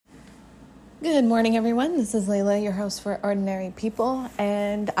Good morning, everyone. This is Laela, your host for Ordinary People,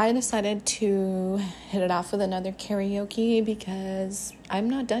 and I decided to hit it off with another karaoke because I'm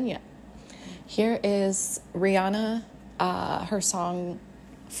not done yet. Here is Rihanna, her song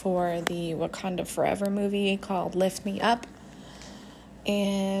for the Wakanda Forever movie called Lift Me Up,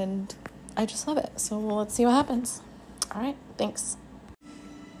 and I just love it. So let's see what happens. All right, thanks.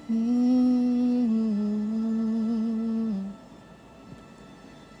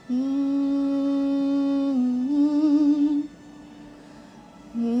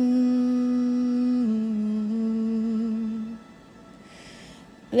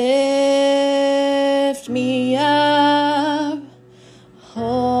 Lift me up,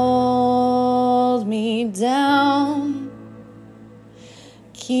 hold me down,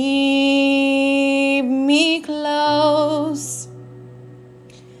 keep me close,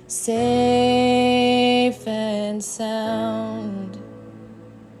 safe and sound,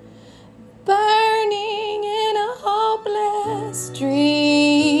 burning in a hopeless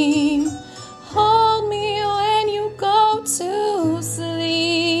dream. Hold me when you go to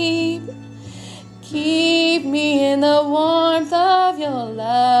sleep. Keep me in the warmth of your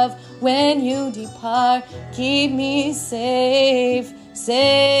love when you depart. Keep me safe,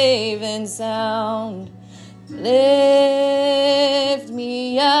 safe and sound. Lift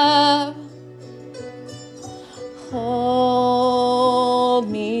me up, hold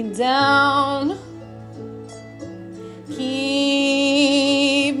me down,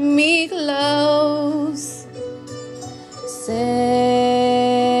 keep me close,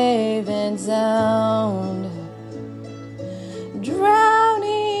 safe and sound,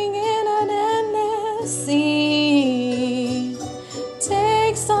 drowning in an endless sea.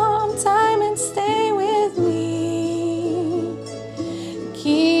 Take some time and stay with me.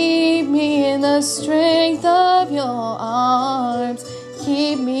 Keep me in the strength of your arms.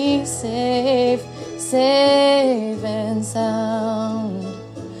 Keep me safe, safe and sound.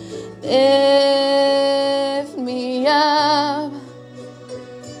 Lift me up,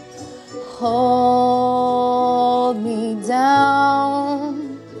 hold me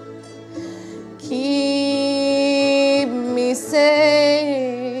down, keep me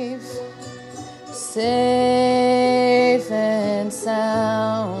safe, safe and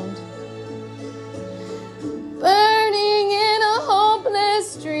sound, burning in a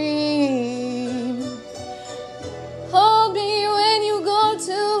hopeless dream. Hold me when you go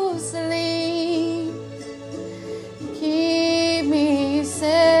to sleep. Keep me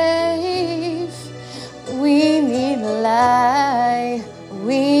safe. We need light.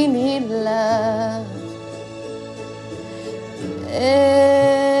 We need love.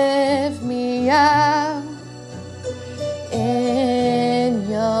 Lift me up in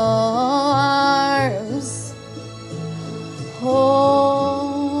your arms.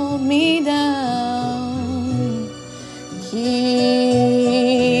 Hold me down.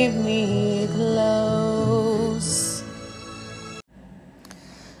 Keep me close.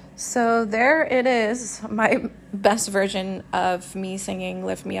 So there it is, my best version of me singing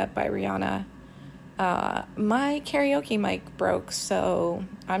Lift Me Up by Rihanna. My karaoke mic broke, so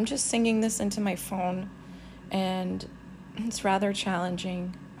I'm just singing this into my phone, and it's rather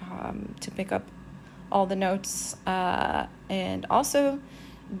challenging to pick up all the notes. And also,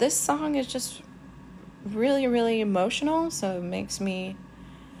 this song is just really, really emotional, so it makes me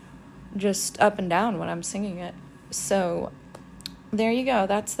just up and down when I'm singing it. So there you go.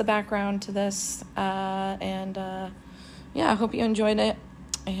 That's the background to this. And I hope you enjoyed it,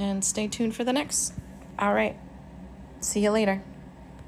 and stay tuned for the next. All right. See you later.